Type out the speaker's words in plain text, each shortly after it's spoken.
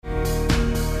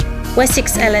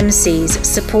Wessex LMCs,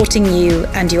 supporting you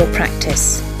and your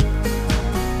practice.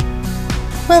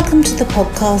 Welcome to the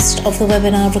podcast of the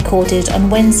webinar recorded on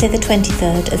Wednesday the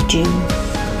 23rd of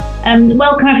June.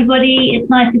 Welcome everybody. It's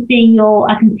nice to see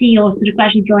I can see you're sort of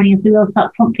gradually joining us. We will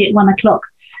start promptly at 1 o'clock.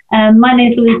 My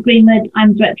name is Louise Greenwood.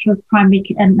 I'm Director of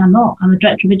Primary, I'm a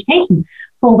Director of Education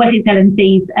for Wessex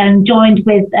LMCs, and joined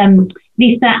with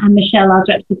Lisa and Michelle, our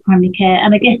Directors of Primary Care,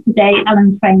 and a guest today,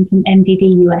 Alan Frame from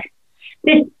MDD US.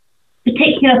 This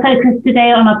particular focus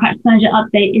today on our Practice Manager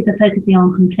update is focusing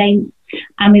on complaints,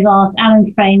 and we've asked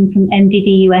Alan Frame from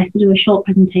MDD US to do a short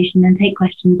presentation and take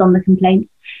questions on the complaints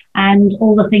and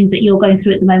all the things that you're going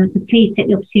through at the moment. So please take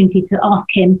the opportunity to ask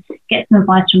him, get some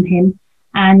advice from him,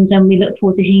 and we look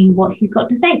forward to hearing what he's got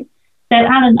to say. So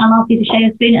Alan, I'll ask you to share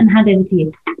your screen and hand over to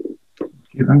you.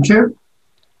 Thank you.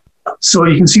 So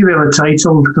you can see there the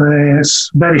title. It's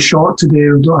very short today.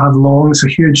 We don't have long. It's a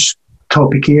huge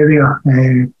topic area.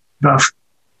 But I'm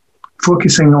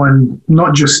focusing on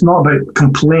not about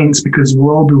complaints, because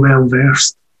we'll all be well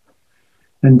versed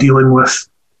in dealing with,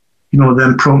 the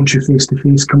impromptu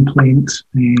face-to-face complaint,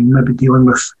 maybe dealing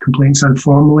with complaints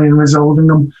informally and resolving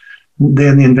them,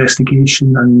 then the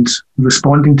investigation and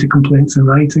responding to complaints in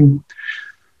writing.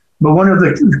 But one of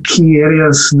the key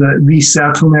areas that we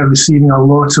certainly are receiving a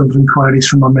lot of inquiries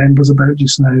from our members about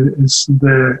just now is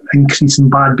the increase in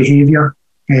bad behaviour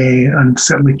and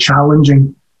certainly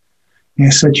challenging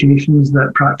situations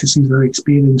that practices are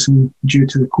experiencing due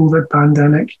to the COVID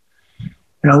pandemic.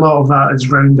 And a lot of that is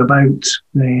round about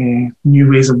new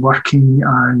ways of working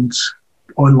and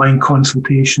online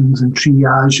consultations and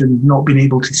triage, and not being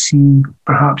able to see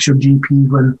perhaps your GP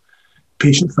when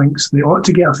patient thinks they ought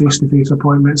to get a face-to-face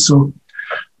appointment. So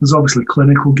there's obviously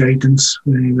clinical guidance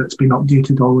that's been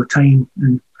updated all the time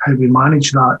and how we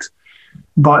manage that.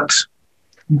 But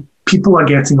people are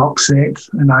getting upset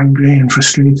and angry and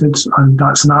frustrated, and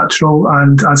that's natural.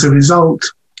 And as a result,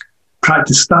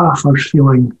 practice staff are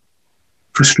feeling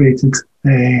frustrated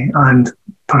and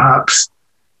perhaps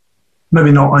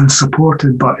maybe not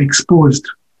unsupported, but exposed.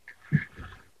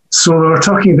 So we're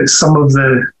talking about some of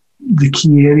the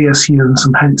key areas here and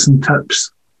some hints and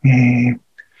tips.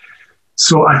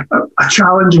 So a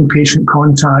challenging patient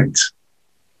contact,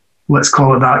 let's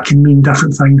call it that, can mean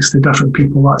different things to different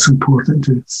people. That's important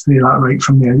to say that right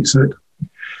from the outset.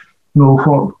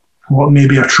 What may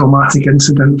be a traumatic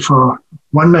incident for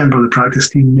one member of the practice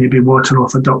team may be water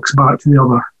off a duck's back to the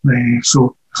other.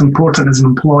 So it's important as an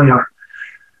employer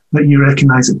that you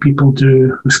recognise that people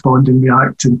do respond and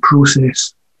react and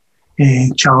process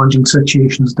challenging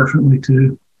situations differently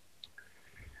too.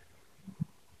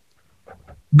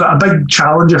 But a big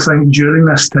challenge, I think, during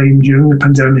this time, during the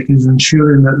pandemic, is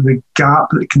ensuring that the gap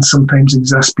that can sometimes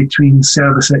exist between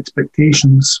service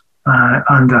expectations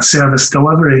and a service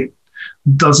delivery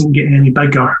doesn't get any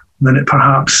bigger than it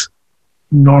perhaps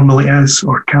normally is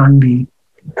or can be.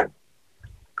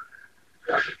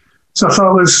 So I thought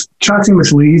I was chatting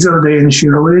with Louise the other day, and she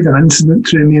relayed an incident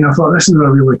to me, and I thought this is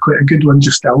really quite a good one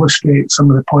just to illustrate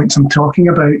some of the points I'm talking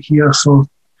about here. So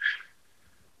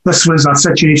this was a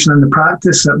situation in the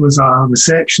practice. It was a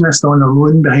receptionist on her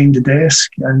own behind the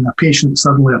desk, and a patient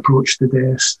suddenly approached the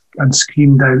desk and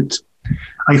screamed out,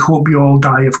 "I hope you all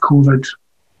die of COVID."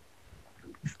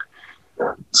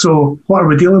 So what are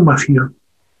we dealing with here?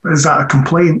 Is that a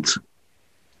complaint?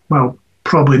 Well,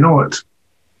 probably not.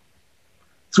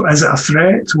 So is it a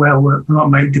threat? Well, that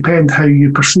might depend how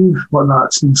you perceive what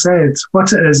that's been said.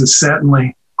 What it is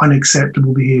certainly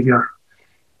unacceptable behaviour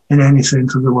in any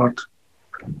sense of the word.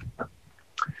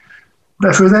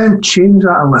 But if we then change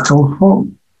that a little,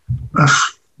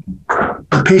 if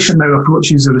the patient now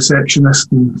approaches the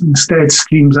receptionist and instead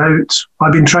screams out,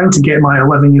 "I've been trying to get my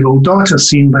 11-year-old daughter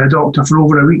seen by a doctor for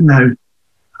over a week now.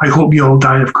 I hope you all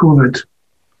die of COVID."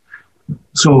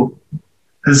 So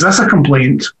is this a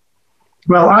complaint?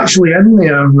 Well, actually in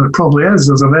there probably is.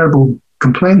 There's a verbal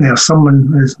complaint there.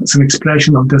 It's an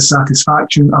expression of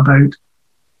dissatisfaction about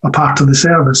a part of the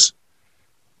service.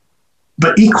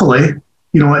 But equally,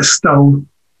 it's still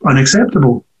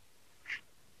unacceptable.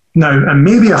 Now, it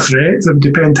may be a threat. It would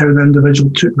depend how the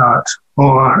individual took that.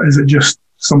 Or is it just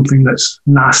something that's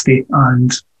nasty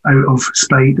and out of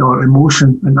spite or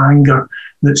emotion and anger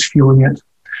that's fueling it?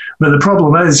 But the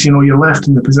problem is, you're left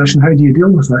in the position, how do you deal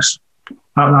with this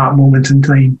at that moment in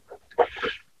time?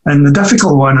 And the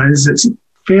difficult one is it's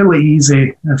fairly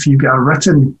easy if you get a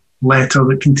written letter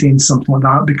that contains something like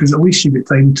that, because at least you get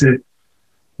time to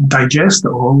digest it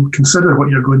all, consider what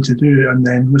you're going to do, and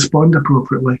then respond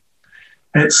appropriately.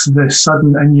 It's the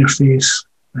sudden in-your-face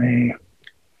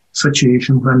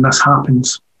situation when this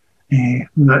happens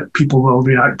that people will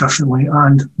react differently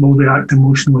and will react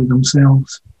emotionally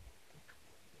themselves.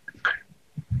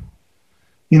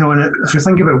 And if you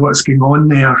think about what's going on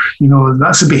there,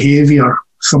 that's a behaviour,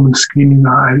 someone screaming that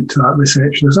out to that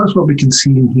receptionist. That's what we can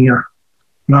see and hear.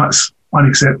 That's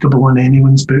unacceptable in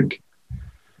anyone's book.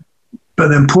 But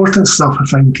the important stuff, I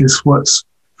think, is what's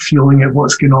fueling it,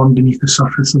 what's going on beneath the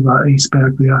surface of that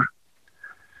iceberg there.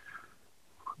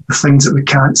 The things that we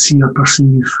can't see or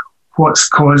perceive. What's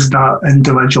caused that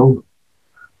individual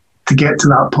to get to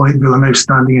that point where they're now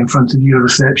standing in front of your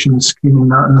reception and screaming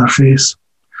that in their face.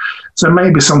 So it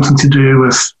might be something to do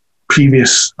with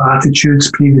previous attitudes,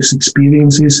 previous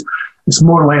experiences. It's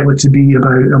more likely to be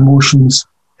about emotions.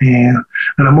 An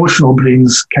emotional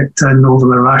brain's kicked in over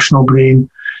the rational brain,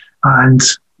 and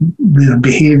the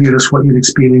behaviour is what you're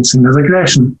experiencing as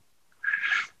aggression.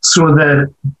 So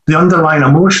the underlying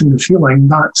emotion, the feeling,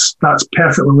 that's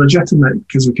perfectly legitimate,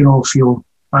 because we can all feel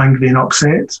angry and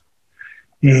upset.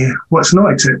 What's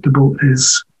not acceptable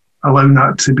is allowing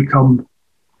that to become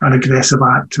an aggressive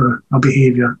act or a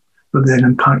behaviour that then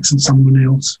impacts on someone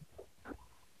else.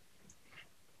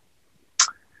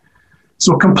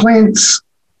 So complaints,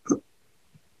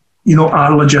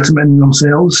 are legitimate in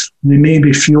themselves. They may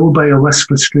be fueled by a less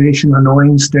frustration,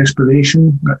 annoyance,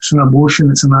 desperation. It's an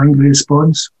emotion, it's an angry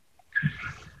response.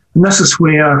 And this is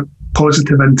where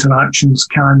positive interactions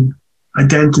can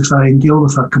identify and deal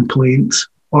with a complaint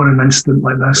or an incident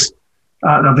like this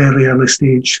at a very early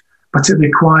stage. But it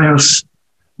requires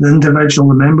the individual,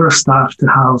 the member of staff, to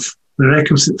have the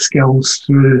requisite skills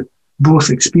through both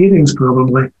experience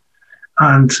probably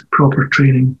and proper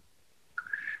training.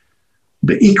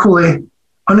 But equally,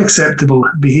 unacceptable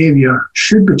behaviour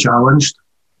should be challenged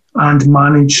and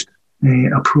managed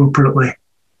appropriately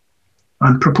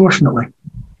and proportionately.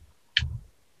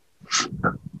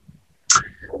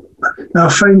 Now, I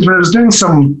found when I was doing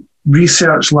some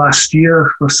research last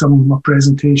year for a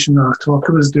presentation or a talk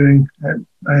I was doing,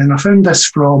 and I found this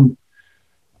from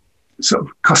sort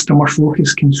of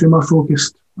customer-focused,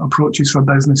 consumer-focused approaches for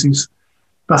businesses.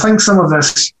 But I think some of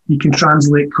this you can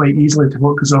translate quite easily to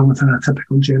what goes on within a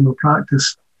typical general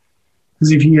practice.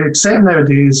 Because if you accept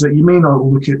nowadays that you may not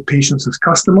look at patients as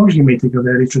customers, you may take a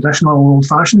very traditional,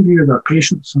 old-fashioned view of their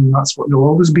patients, and that's what they'll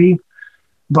always be.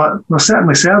 But they're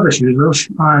certainly service users,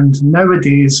 and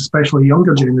nowadays, especially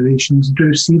younger generations,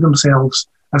 do see themselves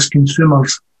as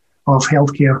consumers of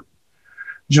healthcare,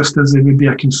 just as they would be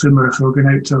a consumer if they were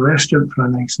going out to a restaurant for a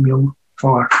nice meal,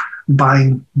 or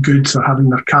buying goods or having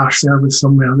their car service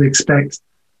somewhere. They expect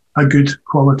a good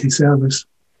quality service.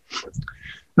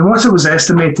 And what it was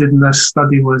estimated in this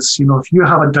study was, if you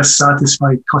have a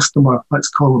dissatisfied customer, let's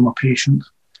call them a patient,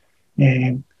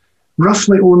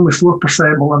 roughly only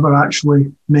 4% will ever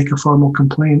actually make a formal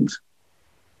complaint.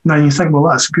 Now you think, well,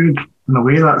 that's good. In a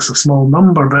way, that's a small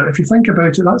number, but if you think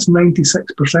about it, that's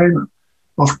 96%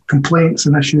 of complaints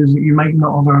and issues that you might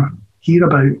not ever hear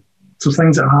about. So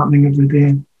things that are happening every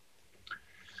day.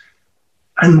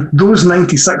 And those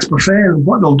 96%,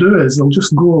 what they'll do is they'll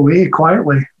just go away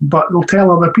quietly, but they'll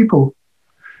tell other people.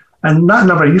 And that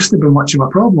never used to be much of a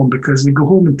problem, because they go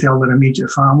home and tell their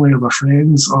immediate family or their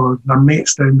friends or their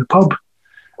mates down the pub.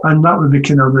 And that would be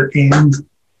kind of the end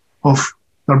of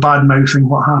their bad-mouthing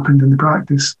what happened in the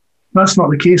practice. That's not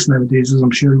the case nowadays, as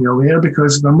I'm sure you're aware,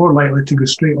 because they're more likely to go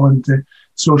straight on to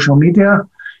social media.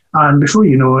 And before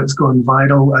you know it, it's gone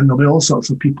viral, and there'll be all sorts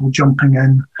of people jumping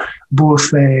in, both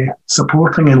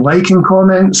supporting and liking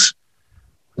comments.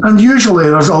 And usually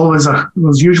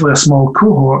there's usually a small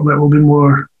cohort that will be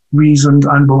more reasoned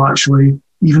and will actually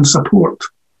even support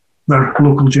their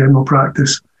local general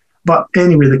practice. But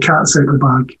anyway, the cat's out of the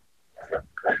bag.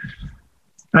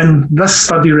 And this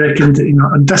study reckoned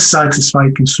that a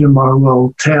dissatisfied consumer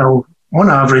will tell, on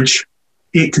average,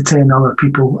 8 to 10 other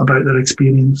people about their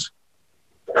experience.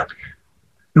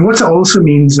 And what it also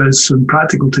means is, in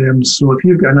practical terms, so if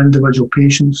you've got an individual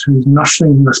patient who's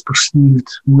nursing this perceived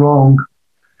wrong,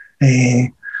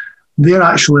 they're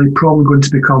actually probably going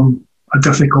to become a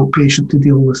difficult patient to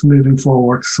deal with moving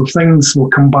forward. So things will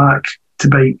come back to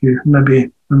bite you,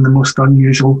 maybe in the most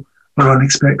unusual or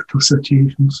unexpected of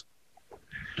situations.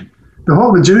 But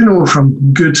what we do know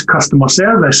from good customer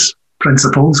service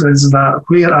principles is that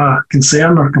where a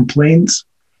concern or complaint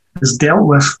is dealt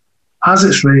with as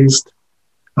it's raised,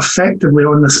 effectively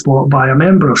on the spot by a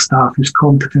member of staff who's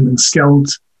competent and skilled,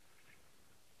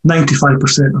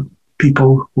 95% of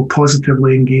people will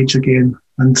positively engage again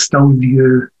and still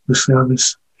view the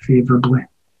service favourably.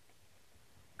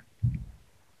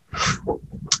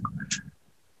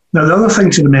 Now, the other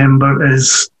thing to remember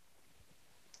is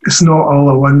it's not all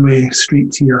a one-way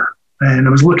street here. And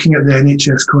I was looking at the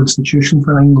NHS constitution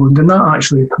for England, and that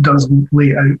actually does lay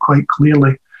it out quite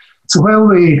clearly. So while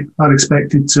they are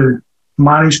expected to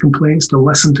manage complaints, to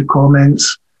listen to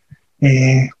comments,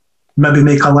 maybe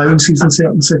make allowances in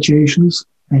certain situations,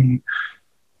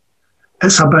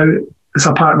 it's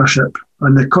a partnership.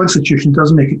 And the constitution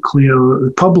does make it clear that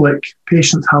the public,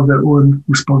 patients have their own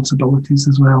responsibilities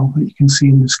as well, that you can see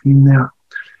in the screen there.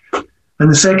 And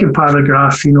the second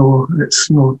paragraph, it's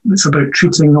about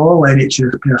treating all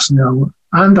NHS personnel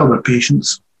and other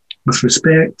patients with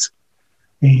respect,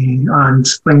 and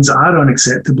things that are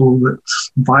unacceptable,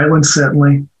 that's violence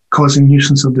certainly, causing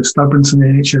nuisance or disturbance in the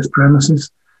NHS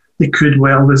premises, they could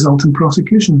well result in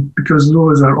prosecution because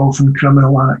those are often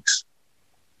criminal acts.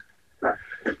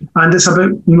 And it's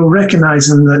about,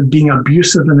 recognising that being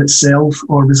abusive in itself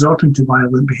or resorting to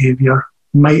violent behaviour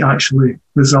might actually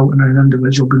result in an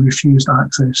individual being refused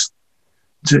access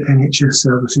to NHS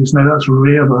services. Now, that's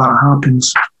rare that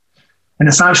happens. And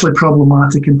it's actually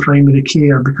problematic in primary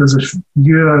care because if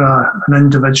you're an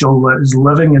individual that is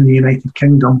living in the United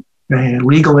Kingdom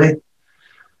legally,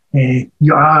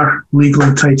 you are legally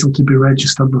entitled to be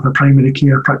registered with a primary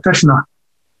care practitioner.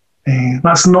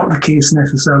 That's not the case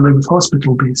necessarily with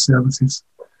hospital-based services.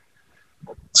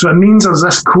 So it means there's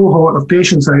this cohort of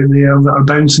patients out there that are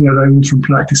bouncing around from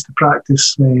practice to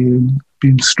practice,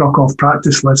 being struck off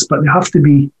practice lists, but they have to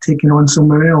be taken on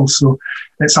somewhere else. So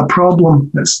it's a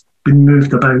problem that's been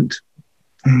moved about.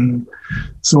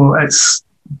 So it's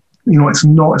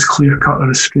not as clear-cut or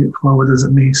as straightforward as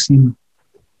it may seem.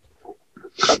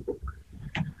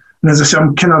 And as I say,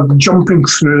 I'm kind of jumping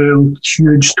through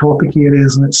huge topic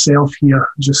areas in itself here,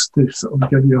 just to sort of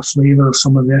give you a flavour of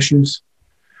some of the issues.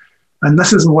 And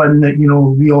this is one that,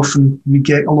 we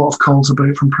get a lot of calls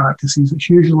about from practices. It's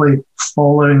usually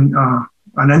following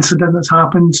an incident that's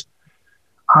happened,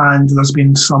 and there's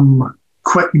been some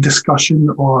quick discussion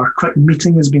or quick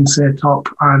meeting has been set up,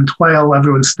 and while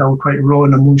everyone's still quite raw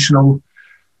and emotional,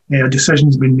 a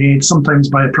decision's been made, sometimes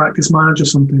by a practice manager,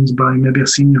 sometimes by maybe a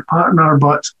senior partner,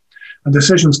 but a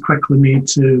decision's quickly made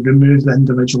to remove the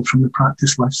individual from the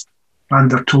practice list,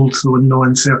 and they're told so in no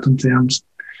uncertain terms.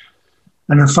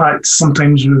 And in fact,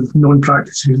 sometimes with known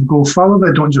practices go further,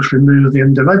 they don't just remove the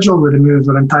individual, they remove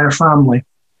their entire family.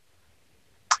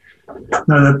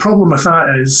 Now, the problem with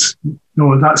that is,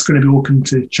 that's going to be open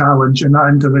to challenge, and that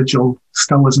individual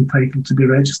still is entitled to be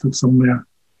registered somewhere.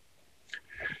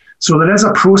 So there is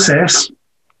a process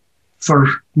for,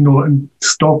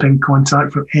 stopping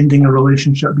contact, for ending a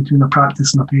relationship between a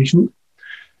practice and a patient.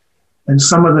 And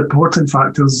some of the important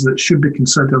factors that should be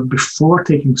considered before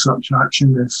taking such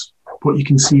action is what you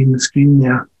can see in the screen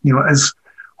there. Is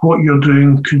what you're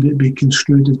doing, could it be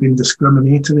construed as being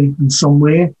discriminatory in some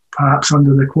way, perhaps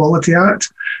under the Equality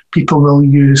Act? People will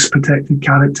use protected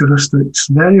characteristics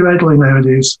very readily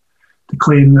nowadays to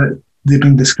claim that they've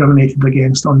been discriminated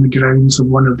against on the grounds of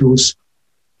one of those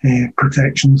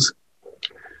protections.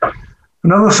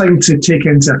 Another thing to take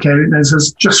into account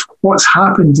is just what's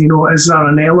happened. Is there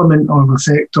an element of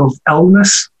effect of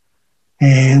illness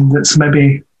that's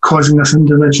maybe causing this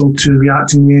individual to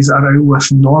react in ways that are out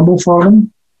with normal for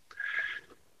them?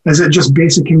 Is it just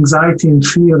basic anxiety and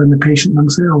fear in the patient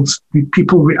themselves?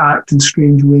 People react in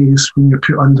strange ways when you're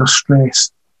put under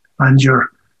stress and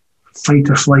your fight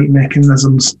or flight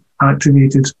mechanisms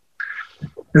activated.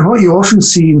 And what you often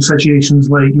see in situations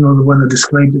like, the one I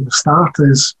described at the start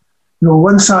is,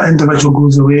 once that individual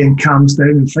goes away and calms down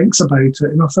and thinks about it,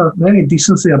 and if there's any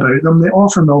decency about them, they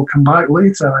often will come back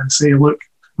later and say, look,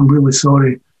 I'm really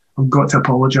sorry, I've got to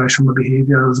apologise for my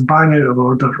behaviour. I was bang out of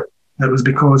order. It was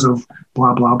because of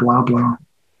blah, blah, blah, blah.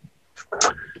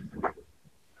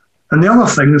 And the other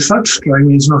thing, the third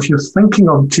string is, if you're thinking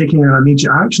of taking an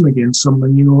immediate action against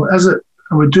someone,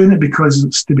 are we doing it because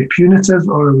it's to be punitive,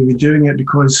 or are we doing it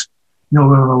because, we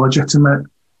have a legitimate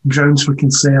grounds for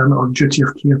concern or duty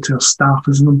of care to our staff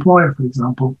as an employer, for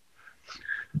example?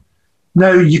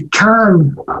 Now, you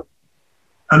can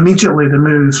immediately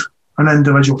remove an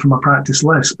individual from a practice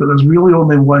list, but there's really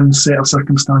only one set of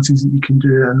circumstances that you can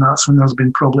do, and that's when there's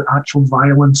been probably actual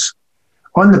violence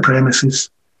on the premises,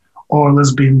 or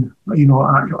there's been,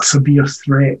 a severe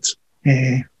threat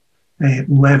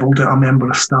levelled at a member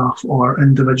of staff or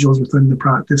individuals within the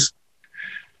practice.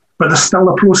 But there's still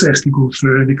a process to go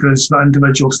through, because that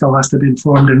individual still has to be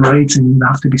informed in writing. They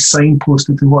have to be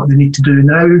signposted to what they need to do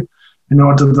now in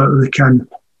order that they can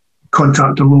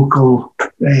contact a local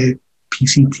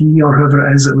PCT or whoever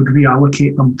it is that would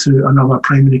reallocate them to another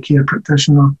primary care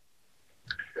practitioner.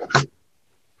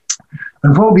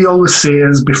 And what we always say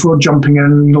is, before jumping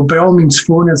in, by all means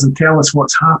phone us and tell us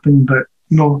what's happened, but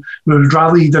we would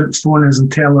rather you didn't phone us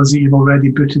and tell us that you've already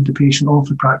booted the patient off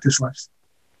the practice list,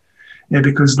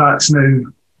 because that's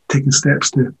now taking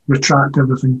steps to retract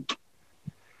everything.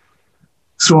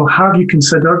 So have you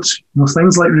considered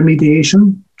things like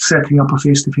remediation, setting up a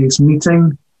face-to-face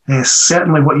meeting?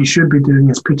 Certainly what you should be doing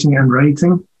is putting it in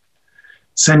writing,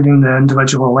 sending the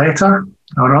individual a letter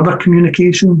or other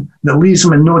communication that leaves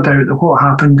them in no doubt that what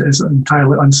happened is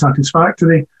entirely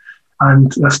unsatisfactory.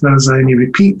 And if there's any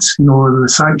repeat, the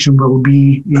sanction will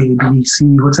be A, B, C,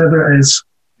 whatever it is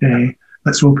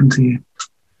that's open to you.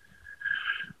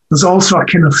 There's also a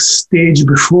kind of stage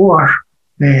before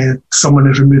someone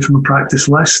is removed from a practice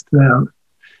list,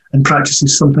 and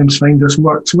practices sometimes find this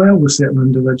works well with certain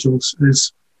individuals,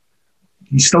 is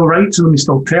you still write to them, you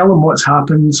still tell them what's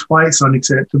happened, why it's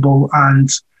unacceptable, and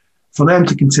for them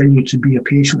to continue to be a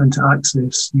patient and to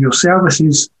access your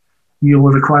services, you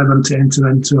will require them to enter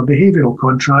into a behavioural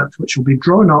contract, which will be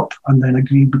drawn up and then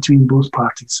agreed between both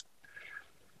parties.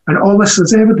 And all this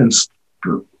is evidenced.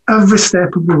 Every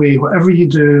step of the way, whatever you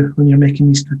do when you're taking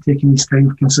these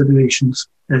kind of considerations,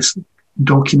 is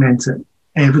document it,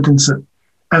 evidence it.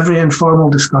 Every informal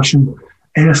discussion,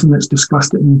 anything that's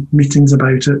discussed in meetings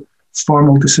about it,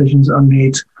 formal decisions that are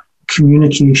made,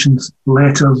 communications,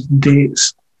 letters,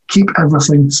 dates, keep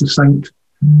everything succinct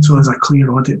so there's a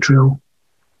clear audit trail.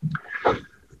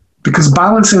 Because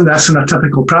balancing this in a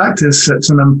typical practice, it's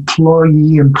an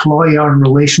employee-employer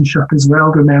relationship as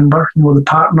well. Remember, the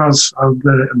partners are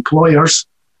the employers,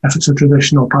 if it's a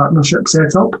traditional partnership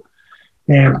setup.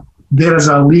 There is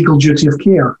a legal duty of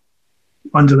care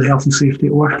under the Health and Safety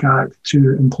at Work Act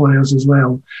to employers as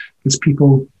well, because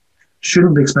people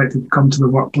shouldn't be expected to come to the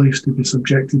workplace to be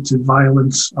subjected to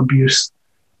violence, abuse,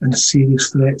 and serious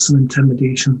threats and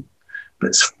intimidation. But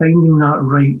it's finding that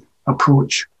right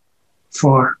approach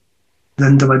for the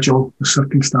individual, the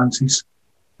circumstances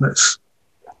that's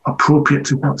appropriate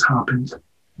to what's happened.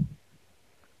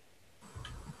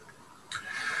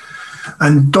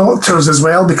 And doctors as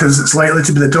well, because it's likely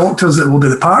to be the doctors that will be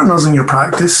the partners in your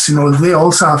practice, they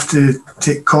also have to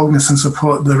take cognizance of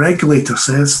what the regulator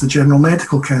says, the General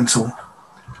Medical Council.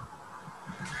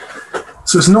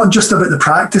 So it's not just about the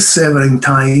practice severing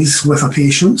ties with a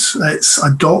patient, it's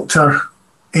a doctor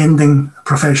ending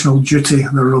professional duty,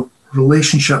 the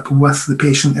relationship with the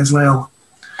patient as well.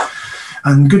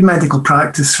 And good medical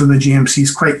practice from the GMC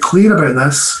is quite clear about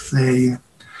this.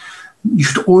 You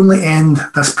should only end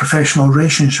this professional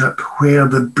relationship where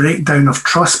the breakdown of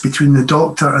trust between the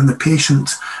doctor and the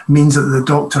patient means that the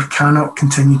doctor cannot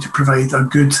continue to provide a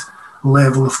good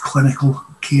level of clinical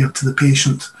care to the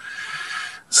patient.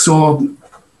 So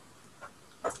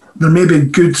there may be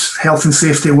good health and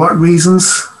safety at work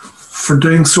reasons for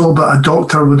doing so, but a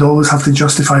doctor would always have to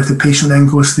justify if the patient then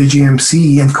goes to the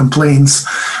GMC and complains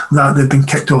that they've been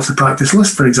kicked off the practice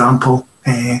list, for example.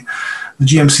 The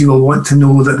GMC will want to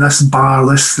know that this bar,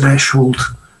 this threshold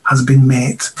has been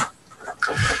met.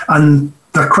 And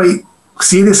they're quite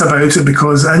serious about it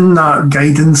because in that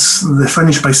guidance, they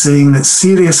finish by saying that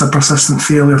serious or persistent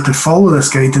failure to follow this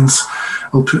guidance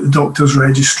will put the doctor's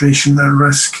registration at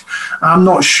risk. I'm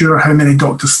not sure how many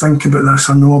doctors think about this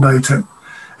or know about it,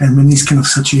 and when these kind of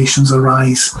situations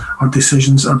arise or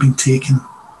decisions are being taken.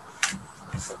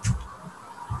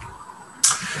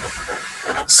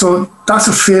 So that's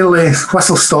a fairly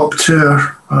whistle-stop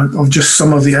tour of just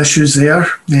some of the issues there.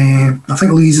 I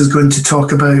think Louise is going to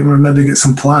talk about, or maybe get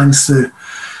some plans to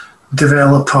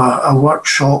develop a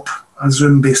workshop, a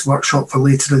Zoom-based workshop for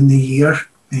later in the year.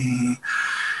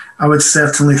 I would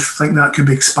certainly think that could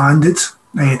be expanded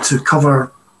to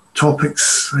cover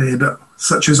topics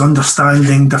such as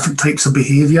understanding different types of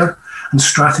behaviour and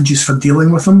strategies for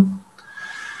dealing with them.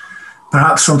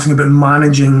 Perhaps something about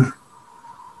managing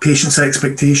patients'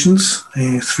 expectations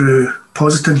through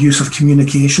positive use of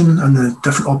communication and the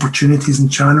different opportunities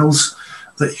and channels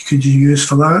that you could use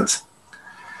for that.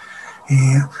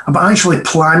 About actually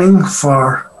planning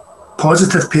for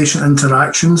positive patient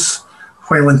interactions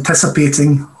while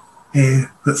anticipating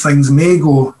that things may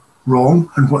go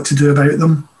wrong and what to do about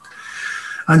them.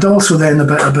 And also then a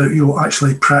bit about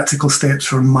actually practical steps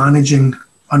for managing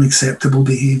unacceptable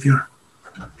behaviour.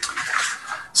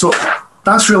 So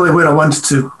that's really where I wanted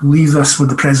to leave this with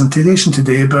the presentation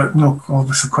today, but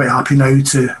obviously quite happy now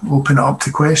to open it up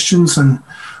to questions, and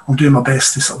I'll do my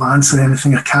best to sort of answer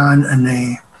anything I can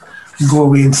and go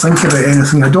away and think about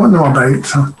anything I don't know about.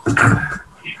 So.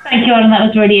 Thank you, Alan. That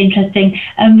was really interesting.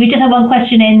 We just have one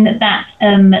question in that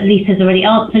Lisa's already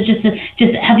answered.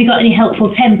 Just have you got any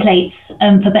helpful templates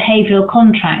for behavioural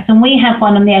contracts? And we have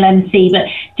one on the LMC, but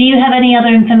do you have any other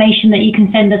information that you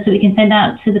can send us that we can send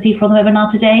out to the people on the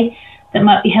webinar today that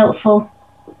might be helpful?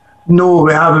 No,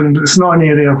 we haven't. It's not an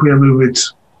area where we would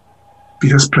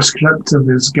be as prescriptive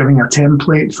as giving a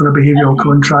template for a behavioural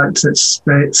contract.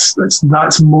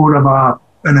 That's more of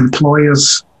an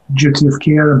employer's duty of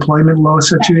care employment law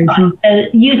situation. So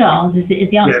use ours is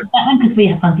the answer to that, because we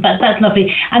have fun. So that's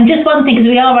lovely. And just one thing, because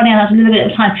we are running out of a little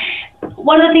bit of time.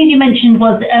 One of the things you mentioned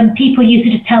was people used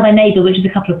to just tell their neighbour, which is a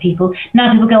couple of people.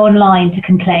 Now people go online to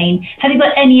complain. Have you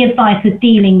got any advice with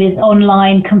dealing with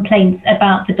online complaints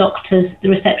about the doctors, the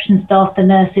reception staff, the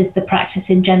nurses, the practice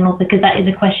in general? Because that is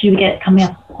a question we get coming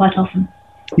up quite often.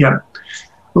 Yeah.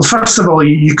 Well, first of all,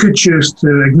 you could choose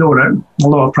to ignore it. A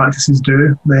lot of practices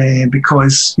do,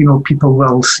 because, people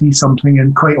will see something,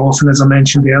 and quite often, as I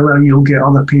mentioned earlier, you'll get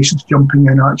other patients jumping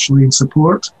in actually in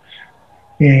support.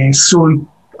 So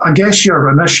I guess your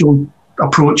initial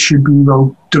approach should be,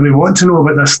 well, do we want to know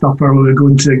about this stuff, or are we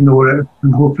going to ignore it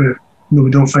and hope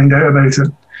we don't find out about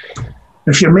it?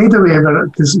 If you're made aware of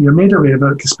it,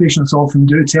 because patients often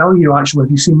do tell you, actually,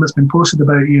 have you seen what's been posted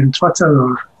about you on Twitter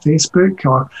or Facebook,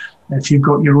 or if you've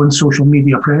got your own social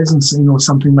media presence,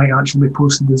 something might actually be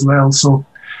posted as well. So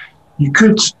you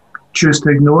could choose to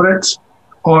ignore it,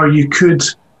 or you could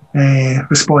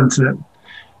respond to it.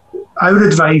 Our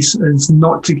advice is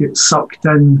not to get sucked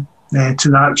in to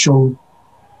the actual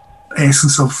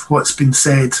essence of what's been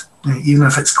said, even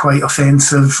if it's quite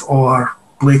offensive or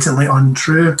blatantly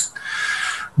untrue.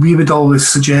 We would always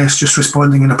suggest just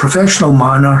responding in a professional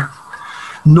manner,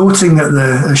 noting that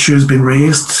the issue has been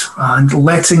raised and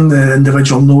letting the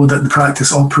individual know that the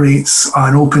practice operates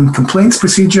an open complaints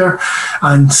procedure,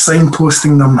 and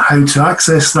signposting them how to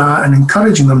access that and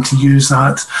encouraging them to use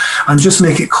that, and just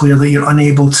make it clear that you're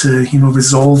unable to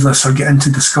resolve this or get into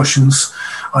discussions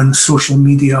on social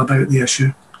media about the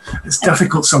issue. It's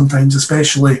difficult sometimes,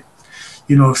 especially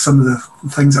if some of the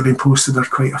things that have been posted are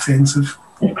quite offensive.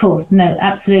 Of course, no,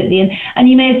 absolutely. And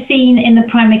you may have seen in the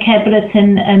primary care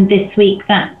bulletin this week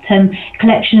that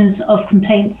collections of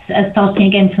complaints are starting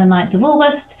again from the 9th of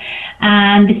August.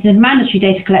 And this is a mandatory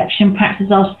data collection.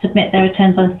 Practices are to submit their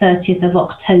returns on the 30th of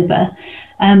October.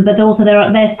 But also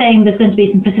they're saying there's going to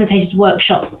be some facilitated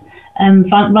workshops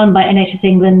run by NHS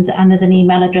England, and there's an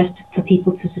email address for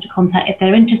people to sort of contact if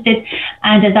they're interested.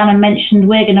 And as Alan mentioned,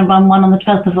 we're going to run one on the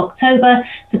 12th of October,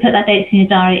 so put that date in your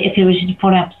diary if you're wishing to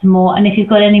follow up some more. And if you've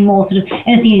got any more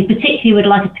anything you particularly would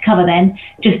like us to cover, then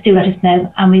just do let us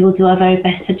know, and we will do our very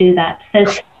best to do that. So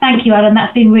thank you, Alan,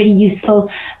 that's been really useful.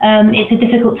 It's a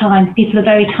difficult time. People are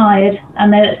very tired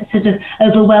and they're sort of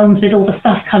overwhelmed with all the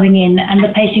stuff coming in, and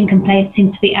the patient complaints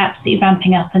seem to be absolutely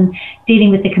ramping up, and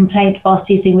dealing with the complaint whilst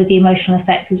dealing with the emotional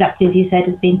effects, exactly as you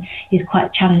said, is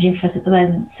quite challenging for us at the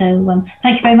moment. So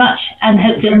thank you very much, and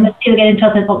hopefully we'll see you again in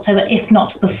 12th of October, if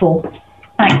not before.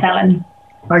 Thanks, Alan.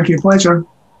 Thank you, pleasure.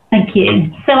 Thank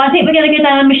you. So I think we're going to go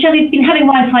down. Michelle, we've been having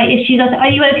Wi-Fi issues. Are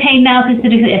you okay now?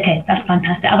 Okay, that's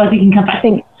fantastic. Otherwise we can come back.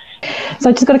 So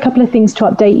I just got a couple of things to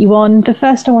update you on. The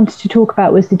first I wanted to talk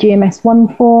about was the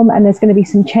GMS1 form, and there's going to be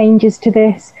some changes to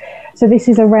this. So this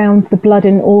is around the blood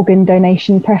and organ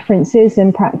donation preferences,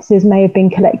 and practices may have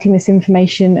been collecting this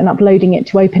information and uploading it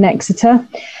to Open Exeter.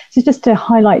 So just to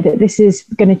highlight that this is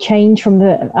going to change from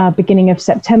the beginning of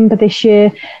September this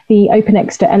year. The Open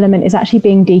Exeter element is actually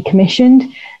being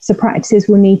decommissioned. So practices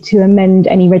will need to amend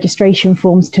any registration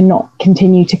forms to not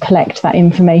continue to collect that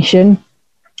information.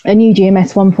 A new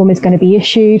GMS1 form is going to be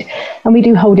issued, and we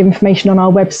do hold information on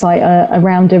our website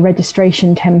around a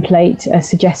registration template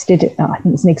suggested. I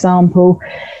think it's an example.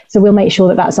 So we'll make sure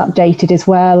that that's updated as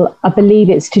well. I believe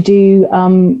it's to do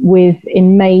with,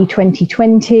 in May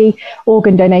 2020,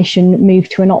 organ donation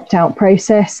moved to an opt-out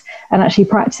process, and actually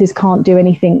practices can't do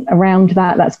anything around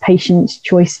that. That's patient's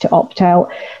choice to opt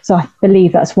out. So I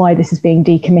believe that's why this is being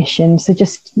decommissioned. So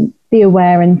just be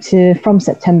aware and from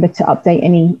September to update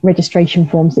any registration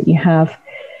forms that you have.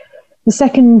 The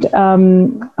second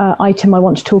item I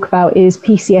want to talk about is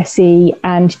PCSE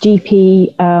and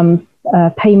GP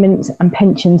payments and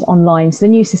pensions online. So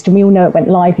the new system, we all know it went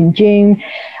live in June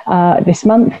this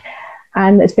month,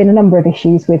 and there's been a number of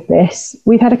issues with this.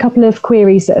 We've had a couple of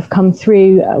queries that have come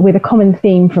through with a common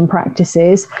theme from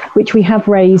practices, which we have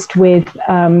raised with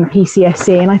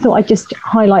PCSE, and I thought I'd just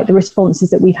highlight the responses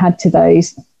that we've had to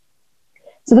those.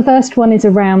 So the first one is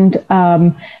around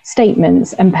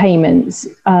statements and payments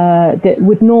that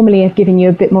would normally have given you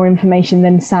a bit more information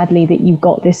than sadly that you've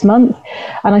got this month.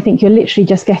 And I think you're literally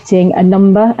just getting a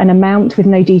number, an amount with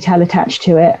no detail attached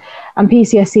to it. And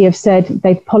PCSE have said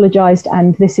they've apologised,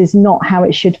 and this is not how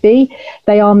it should be.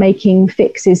 They are making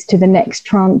fixes to the next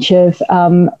tranche of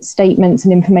statements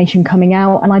and information coming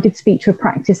out. And I did speak to a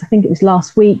practice, I think it was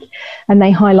last week, and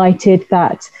they highlighted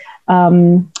that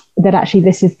that actually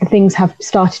the things have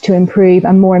started to improve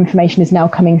and more information is now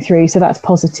coming through. So that's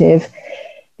positive.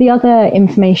 The other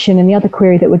information and the other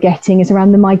query that we're getting is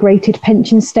around the migrated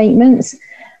pension statements.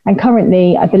 And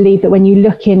currently, I believe that when you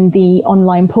look in the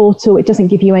online portal, it doesn't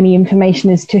give you any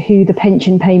information as to who the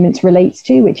pension payments relates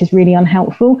to, which is really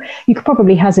unhelpful. You could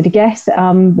probably hazard a guess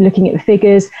looking at the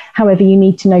figures. However, you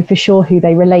need to know for sure who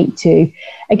they relate to.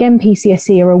 Again,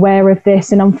 PCSE are aware of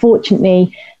this, and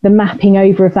unfortunately, the mapping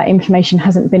over of that information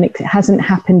hasn't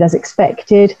happened as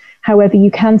expected. However, you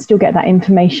can still get that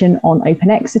information on Open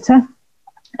Exeter.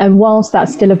 And whilst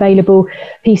that's still available,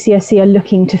 PCSE are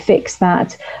looking to fix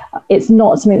that. It's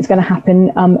not something that's going to happen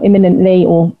imminently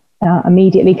or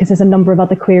immediately, because there's a number of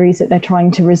other queries that they're trying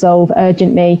to resolve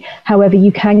urgently. However,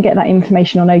 you can get that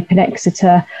information on Open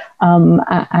Exeter,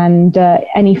 and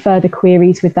any further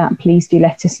queries with that, please do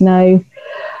let us know.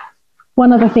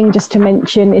 One other thing just to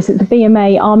mention is that the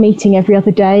BMA are meeting every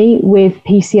other day with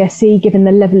PCSE, given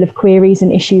the level of queries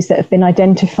and issues that have been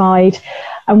identified.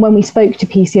 And when we spoke to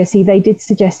PCSE, they did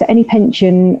suggest that any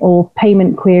pension or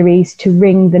payment queries to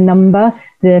ring the number,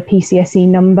 the PCSE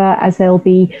number, as they'll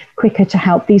be quicker to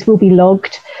help. These will be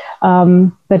logged,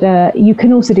 but you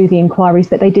can also do the inquiries,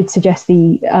 but they did suggest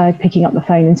the picking up the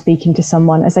phone and speaking to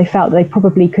someone, as they felt they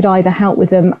probably could either help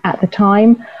with them at the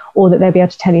time or that they'll be able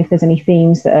to tell you if there's any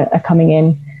themes that are coming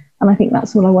in. And I think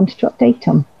that's all I wanted to update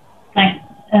on. Thanks.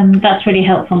 That's really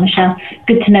helpful, Michelle.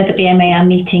 Good to know that BMA are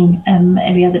meeting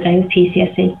every other day with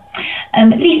PCSE.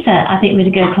 Lisa, I think we're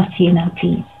going to go across to you now,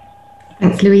 please.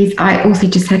 Thanks, Louise. I also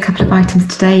just had a couple of items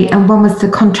today, and one was the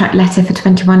contract letter for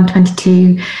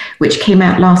 21-22, which came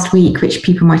out last week, which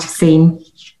people might have seen.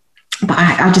 But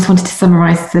I just wanted to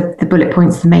summarise the bullet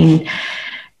points, the main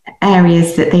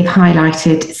areas that they've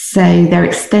highlighted. So they're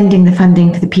extending the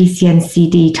funding for the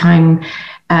PCNCD time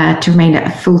to remain at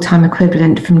a full-time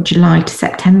equivalent from July to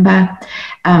September,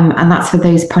 and that's for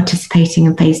those participating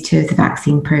in phase 2 of the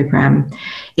vaccine programme.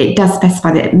 It does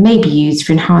specify that it may be used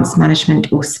for enhanced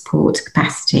management or support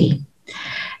capacity.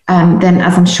 Then,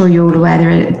 as I'm sure you're all aware,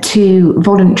 there are 2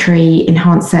 voluntary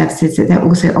enhanced services that they're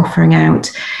also offering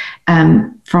out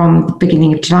from the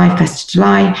beginning of July, 1st of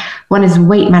July. One is a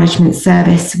weight management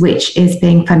service, which is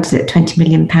being funded at £20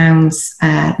 million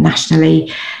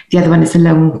nationally. The other one is a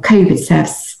long COVID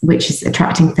service, which is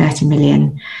attracting 30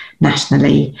 million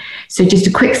nationally. So just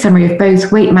a quick summary of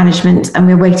both. Weight management, and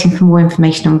we're waiting for more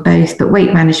information on both, but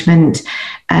weight management,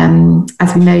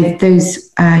 as we know,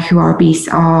 those who are obese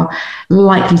are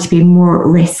likely to be more at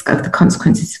risk of the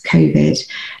consequences of COVID.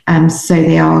 So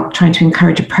they are trying to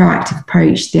encourage a proactive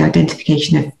approach to the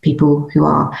identification of people who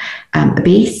are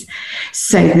obese.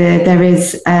 So there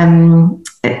is an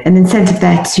incentive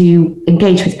there to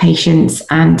engage with patients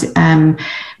and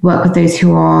work with those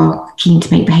who are keen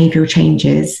to make behavioural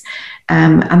changes.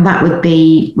 And that would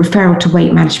be referral to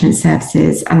weight management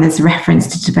services, and there's a reference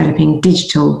to developing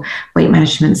digital weight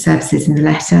management services in the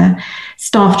letter,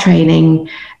 staff training,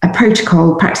 a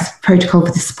practice protocol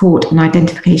for the support and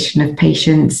identification of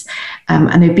patients,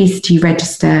 an obesity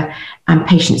register, and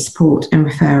patient support and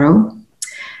referral.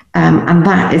 And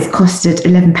that is costed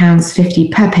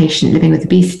 £11.50 per patient living with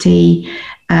obesity,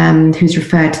 who's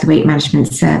referred to the weight management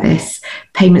service.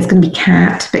 Payment's going to be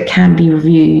capped, but can be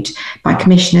reviewed by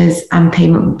commissioners, and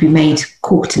payment will be made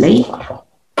quarterly.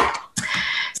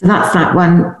 So that's that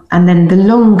one. And then the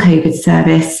long COVID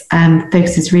service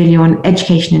focuses really on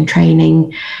education and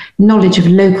training, knowledge of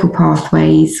local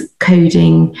pathways,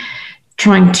 coding,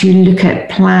 trying to look at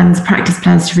practice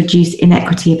plans to reduce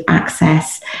inequity of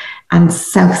access, and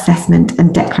self-assessment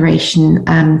and declaration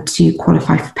to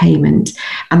qualify for payment.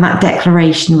 And that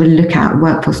declaration will look at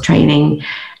workforce training,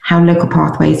 how local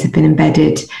pathways have been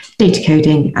embedded, data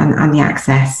coding, and the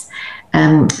access.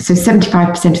 So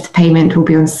 75% of the payment will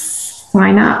be on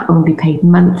sign up and will be paid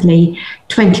monthly.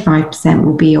 25%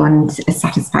 will be on a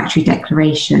satisfactory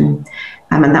declaration,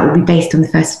 and that will be based on the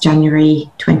 1st of January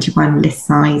 21 list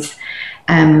size.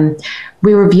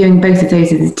 We're reviewing both of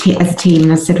those as a team,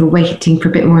 and as I said, we're waiting for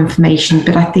a bit more information,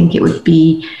 but I think it would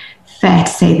be fair to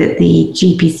say that the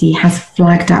GPC has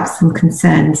flagged up some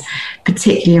concerns,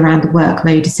 particularly around the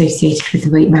workload associated with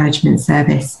the weight management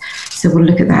service. So we'll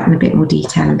look at that in a bit more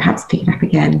detail and perhaps pick it up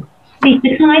again.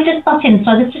 Lisa, can I just butt in?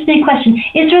 So there's just a question.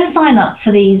 Is there a sign-up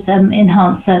for these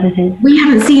enhanced services? We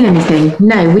haven't seen anything.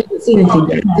 No, we haven't seen anything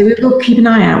yet. So we will keep an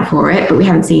eye out for it, but we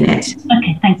haven't seen it.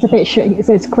 Okay, thanks.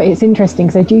 It's interesting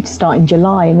because they're due to start in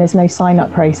July and there's no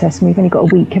sign-up process, and we've only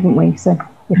got a week, haven't we? So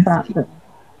if that. But.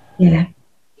 Yeah.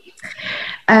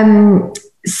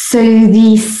 So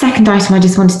the second item I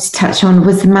just wanted to touch on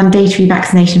was the mandatory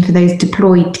vaccination for those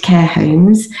deployed care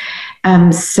homes.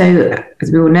 So,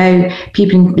 as we all know,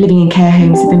 people living in care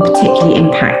homes have been particularly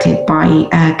impacted by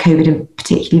COVID and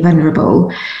particularly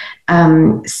vulnerable.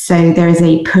 So there is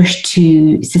a push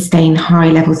to sustain high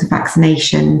levels of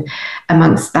vaccination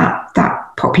amongst that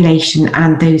population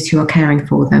and those who are caring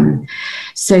for them.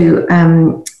 So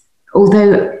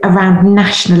although around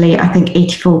nationally, I think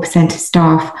 84% of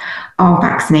staff are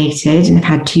vaccinated and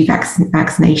have had 2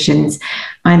 vaccinations,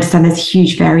 I understand there's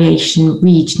huge variation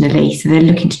regionally. So they're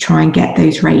looking to try and get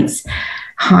those rates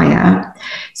higher.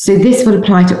 So this will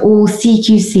apply to all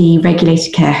CQC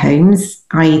regulated care homes,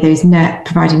 i.e. those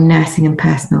providing nursing and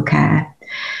personal care.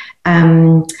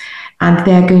 And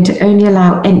they're going to only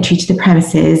allow entry to the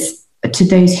premises to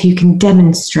those who can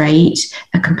demonstrate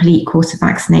a complete course of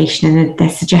vaccination, and they're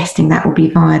suggesting that will be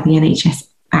via the NHS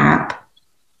app.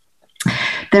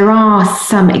 There are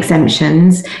some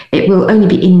exemptions. It will only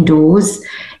be indoors.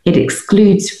 It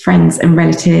excludes friends and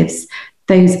relatives,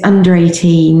 those under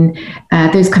 18,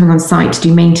 those coming on site to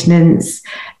do maintenance,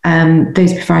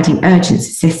 those providing urgent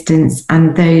assistance,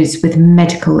 and those with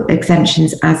medical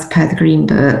exemptions as per the Green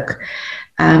Book.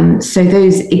 So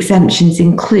those exemptions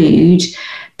include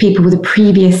people with a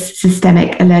previous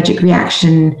systemic allergic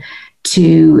reaction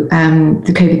to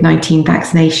the COVID-19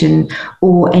 vaccination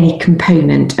or any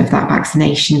component of that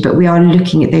vaccination. But we are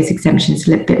looking at those exemptions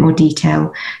in a little bit more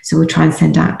detail, so we'll try and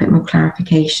send out a bit more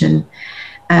clarification.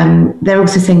 They're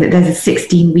also saying that there's a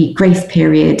 16-week grace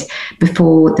period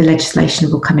before the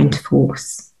legislation will come into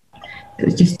force. It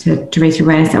was just to raise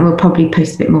awareness, and we'll probably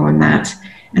post a bit more on that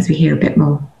as we hear a bit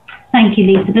more. Thank you,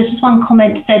 Lisa. There's just one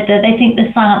comment said that they think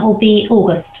the sign-up will be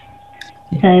August.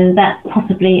 So that's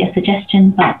possibly a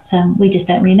suggestion, but we just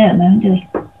don't really know at the moment, do we?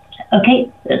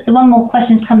 Okay, so one more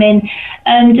question's come in.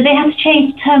 Do they have to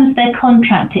change the terms of their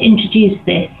contract to introduce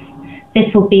this?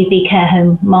 This will be the care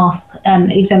home mask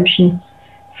exemption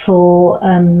for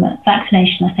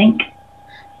vaccination, I think.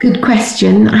 Good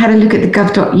question. I had a look at the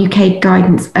gov.uk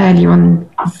guidance earlier on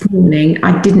this morning.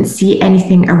 I didn't see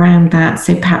anything around that,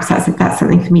 so perhaps that's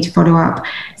something for me to follow up,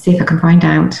 see if I can find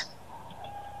out.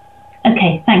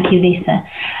 Okay, thank you, Lisa.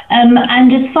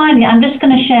 And just finally, I'm just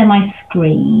going to share my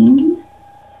screen.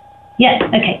 Yeah,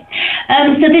 okay.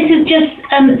 So this is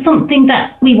just something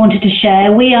that we wanted to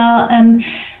share. We are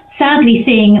sadly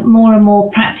seeing more and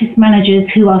more practice managers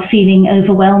who are feeling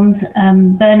overwhelmed,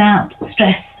 burnout,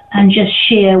 stress, and just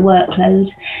sheer workload.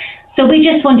 So we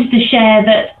just wanted to share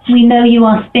that we know you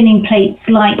are spinning plates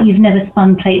like you've never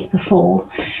spun plates before.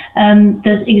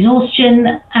 There's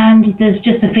exhaustion and there's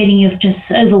just a feeling of just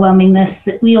overwhelmingness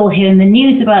that we all hear in the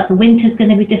news about. The winter's going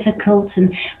to be difficult,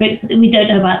 and we don't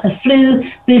know about the flu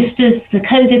boosters, the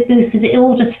COVID boosters. It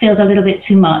all just feels a little bit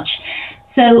too much.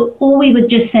 So all we would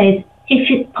just say is, if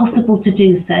it's possible to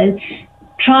do so,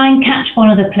 try and catch one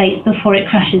of the plates before it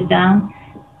crashes down.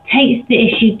 Take the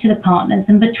issue to the partners,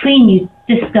 and between you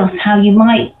discuss how you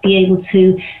might be able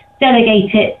to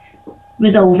delegate it,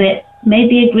 resolve it,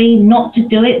 maybe agree not to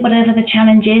do it, whatever the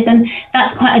challenge is. And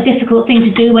that's quite a difficult thing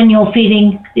to do when you're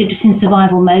feeling just in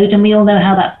survival mode, and we all know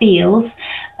how that feels.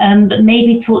 But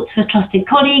maybe talk to a trusted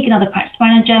colleague, another practice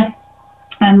manager,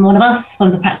 and one of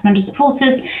the practice manager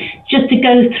supporters, just to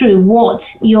go through what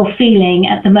you're feeling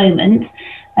at the moment,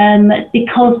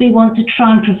 because we want to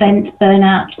try and prevent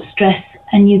burnout, stress,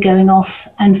 and you going off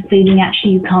and feeling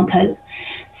actually you can't cope.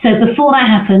 So before that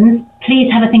happens, please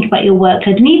have a think about your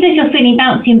workload. And even if you're feeling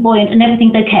bouncy and buoyant and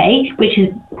everything's okay, which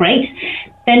is great,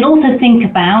 then also think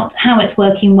about how it's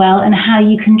working well and how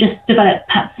you can just develop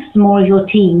perhaps some more of your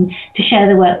team to share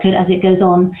the workload as it goes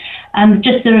on.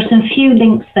 There are some few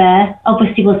links there.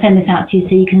 Obviously, we'll send this out to you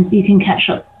so you can catch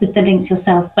up with the links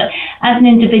yourself. But as an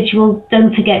individual,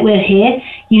 don't forget we're here.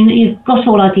 You've got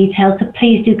all our details, so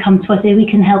please do come to us if we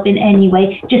can help in any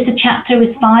way. Just a chat through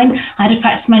is fine. I had a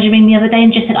practice manager ring the other day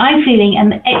and just said, I'm feeling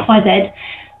XYZ.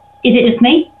 Is it just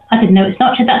me? I said, no, it's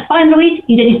not. She said, that's fine, Louise.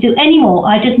 You don't need to do any more.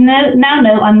 I just now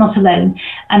know I'm not alone.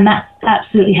 And that's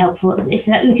absolutely helpful. If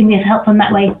we can be of help in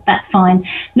that way, that's fine.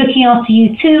 Looking after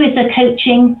you too is a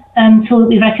coaching tool that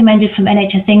we recommended from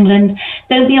NHS England.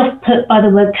 Don't be off put by the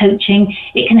word coaching.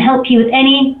 It can help you with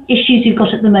any issues you've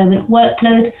got at the moment,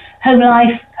 workload, home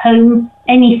life, home,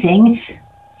 anything.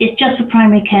 It's just for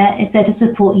primary care. It's there to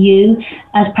support you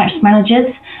as practice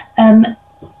managers.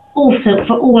 Also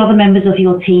for all other members of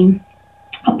your team.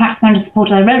 Our practice manager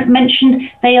supporters I mentioned,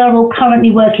 they are all currently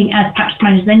working as practice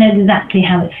managers. They know exactly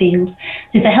how it feels.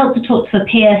 So if it helps to talk to a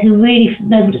peer who really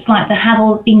knows what it's like to have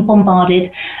all being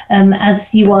bombarded, as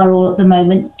you are all at the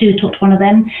moment, do talk to one of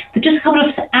them. But just a couple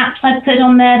of apps I've put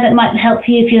on there that might help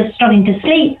you if you're struggling to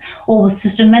sleep, or with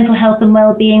just mental health and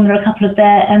well-being. There are a couple of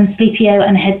there, Sleepio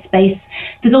and Headspace.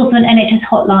 There's also an NHS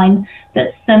hotline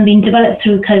that's been developed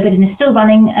through COVID and is still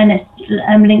running, and it's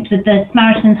linked with the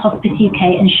Samaritans, Hospice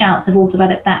UK and Shouts have all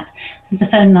developed that. There's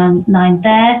a phone line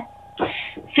there.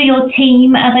 For your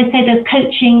team, as I said, there's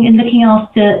coaching and looking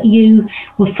after you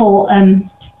for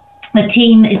the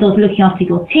team is also looking after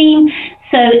your team.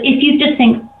 So if you just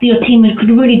think your team could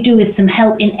really do with some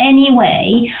help in any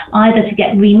way, either to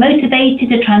get remotivated,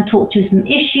 to try and talk through some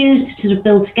issues, to sort of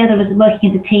build together as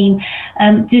working as a team,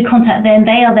 do contact them.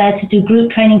 They are there to do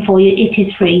group training for you. It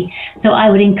is free. So I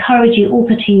would encourage you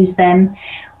also to use them.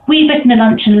 We've written a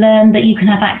lunch and learn that you can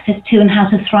have access to, and how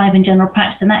to thrive in general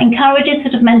practice. And that encourages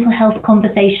sort of mental health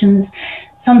conversations.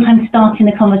 Sometimes starting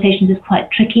the conversations is quite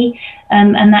tricky,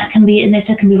 and that can be, and it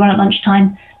can be run at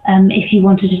lunchtime if you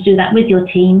wanted to do that with your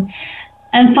team.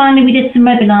 And finally, we did some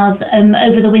webinars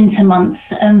over the winter months,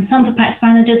 some for practice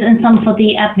managers and some for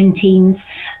the admin teams.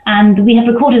 And we have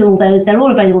recorded all those. They're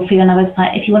all available for you on our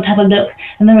website if you want to have a look.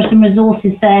 And there are some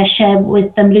resources there shared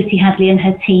with Lucy Hadley and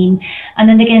her team. And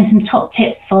then again, some top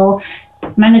tips for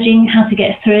managing, how to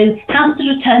get through, how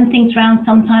to turn things around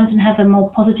sometimes and have a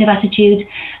more positive attitude.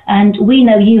 And we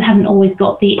know you haven't always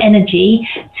got the energy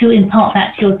to impart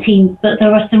that to your team, but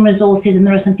there are some resources and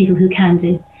there are some people who can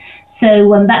do.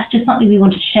 So that's just something we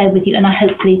wanted to share with you, and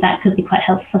hopefully that could be quite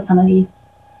helpful for some of you.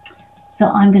 So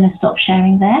I'm going to stop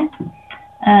sharing there.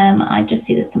 I just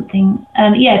see there's something,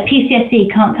 yeah,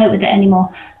 PCSE can't cope with it anymore.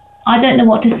 I don't know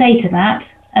what to say to that.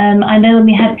 I know when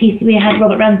we had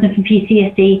Robert Ramsden from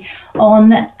PCSE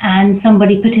on, and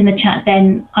somebody put in the chat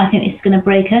then, I think it's going to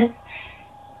break us.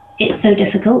 It's so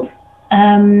difficult.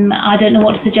 I don't know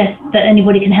what to suggest that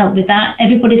anybody can help with that.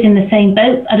 Everybody's in the same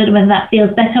boat. I don't know whether that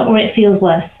feels better or it feels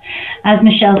worse. As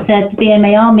Michelle said, the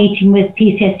BMA are meeting with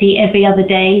PCSE every other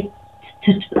day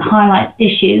to highlight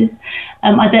issues.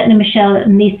 I don't know, Michelle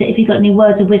and Lisa, if you've got any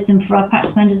words of wisdom for our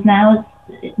practice managers now,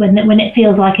 when it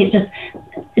feels like it's just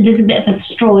a little bit of a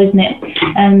straw, isn't it?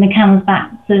 The camel's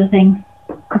back sort of thing.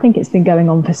 I think it's been going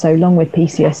on for so long with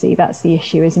PCSE. That's the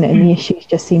issue, isn't it? And the issues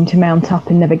just seem to mount up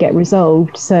and never get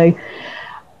resolved. So,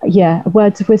 yeah,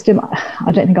 words of wisdom,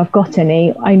 I don't think I've got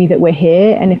any, only that we're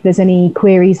here. And if there's any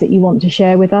queries that you want to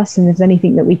share with us and there's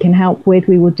anything that we can help with,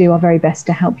 we will do our very best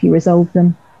to help you resolve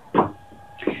them.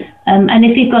 And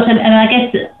if you've got, and I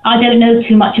guess I don't know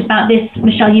too much about this,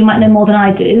 Michelle, you might know more than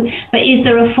I do, but is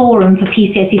there a forum for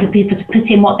PCSE for people to put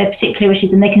in what their particular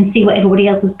issues and they can see what everybody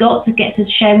else has got to get to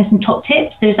sharing some top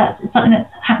tips? So is that something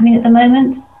that's happening at the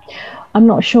moment? I'm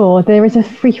not sure. There's a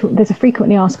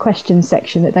frequently asked questions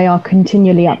section that they are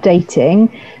continually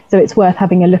updating. So it's worth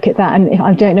having a look at that. And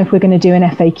I don't know if we're going to do an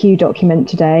FAQ document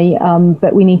today,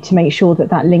 but we need to make sure that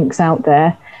that link's out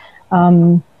there.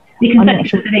 We can set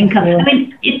sort of income. I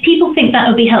mean, if people think that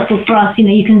would be helpful for us, you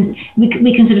know,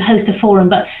 we can sort of host a forum,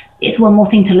 but it's one more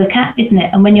thing to look at, isn't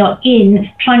it? And when you're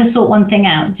trying to sort one thing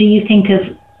out, do you think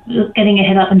of getting your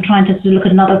head up and trying to sort of look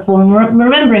at another forum,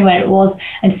 remembering where it was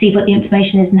and see what the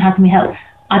information is and how can we help?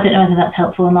 I don't know whether that's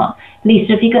helpful or not.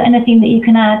 Lisa, have you got anything that you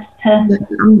can add to?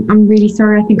 I'm really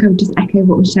sorry. I think I would just echo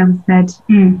what Michelle said.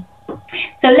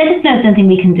 So let us know if there's anything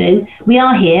we can do. We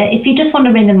are here. If you just want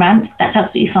to ring and rant, that's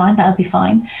absolutely fine. That would be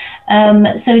fine.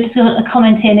 So just a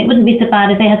comment here, and it wouldn't be so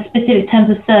bad if they had specific terms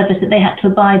of service that they had to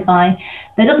abide by.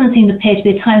 There doesn't seem to appear to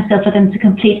be a timescale for them to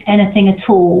complete anything at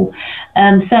all.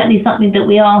 Certainly something that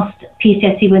we asked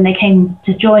PCSE when they came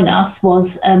to join us was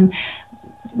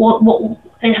what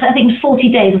I think it was 40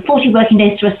 days or 40 working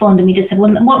days to respond, and we just said,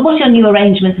 well, what's your new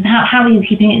arrangements and how are you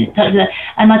keeping it in touch?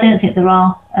 And I don't think there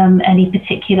are any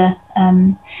particular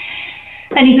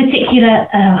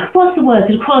what's the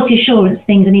word, quality assurance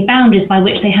things, any boundaries by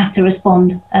which they have to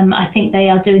respond. I think they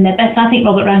are doing their best. I think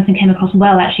Robert Ramsden came across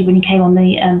well actually when he came on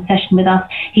the session with us.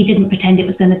 He didn't pretend it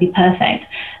was going to be perfect,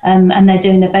 and they're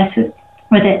doing their best with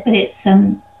it, but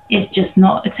it's just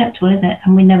not acceptable, is it?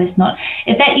 And we know it's not.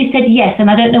 If that you said yes,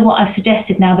 and I don't know what I've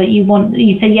suggested now, but you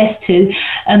say yes to.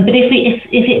 But if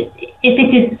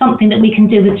it is something that we can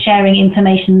do with sharing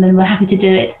information, then we're happy to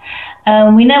do it.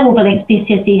 We know all the links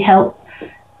PCSE help,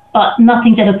 but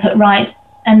nothing's ever put right,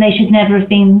 and they should never have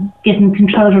been given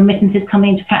control of remittances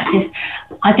coming into practice.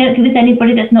 I don't think there's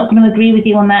anybody that's not going to agree with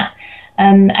you on that,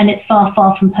 and it's far,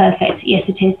 far from perfect. Yes,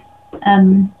 it is.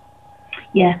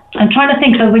 Yeah, I'm trying to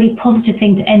think of a really positive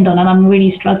thing to end on, and I'm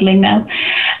really struggling now.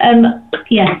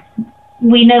 Yeah,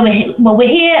 we know we're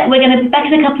here. We're going to be back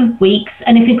in a couple of weeks,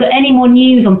 and if we've got any more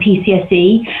news on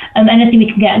PCSE, anything we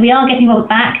can get, we are getting Robert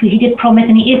back. He did promise,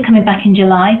 and he is coming back in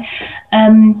July.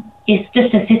 It's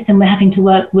just a system we're having to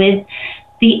work with.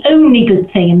 The only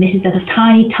good thing, and this is a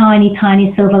tiny, tiny,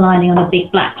 tiny silver lining on a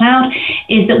big black cloud,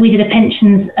 is that we did a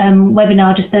pensions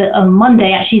webinar just on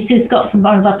Monday. Actually, Sue Scott from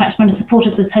one of our practice managers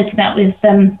supporters was hosting that with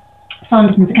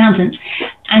Sanderson's accountant,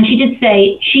 and she did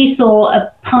say she saw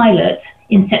a pilot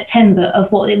in September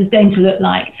of what it was going to look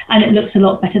like, and it looks a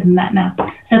lot better than that now.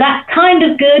 So that's kind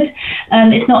of good.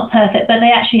 It's not perfect, but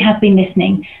they actually have been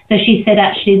listening. So she said,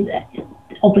 actually,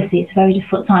 obviously it's a very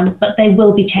difficult time, but they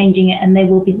will be changing it and they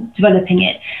will be developing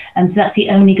it. So that's the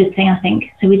only good thing, I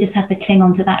think. So we just have to cling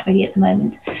on to that really at the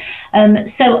moment.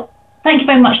 So thank you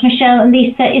very much, Michelle and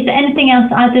Lisa. Is there anything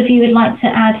else either of you would like to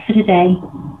add for today?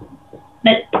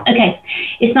 Okay,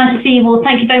 it's nice to see you all.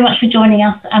 Thank you very much for joining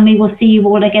us, and we will see you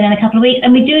all again in a couple of weeks.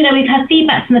 And we do know we've had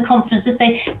feedback from the conference to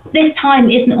say this time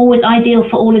isn't always ideal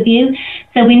for all of you,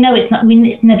 so we know it's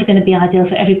never going to be ideal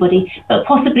for everybody, but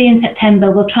possibly in September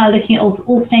we'll try looking at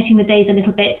alternating the days a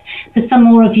little bit, so some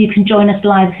more of you can join us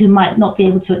live who might not be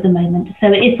able to at the moment. So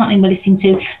it is something we're listening to,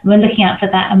 and we're looking out for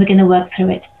that, and we're going to work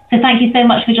through it. So thank you so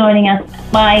much for joining us.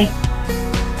 Bye.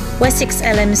 Wessex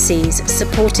LMCs,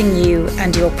 supporting you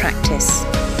and your practice.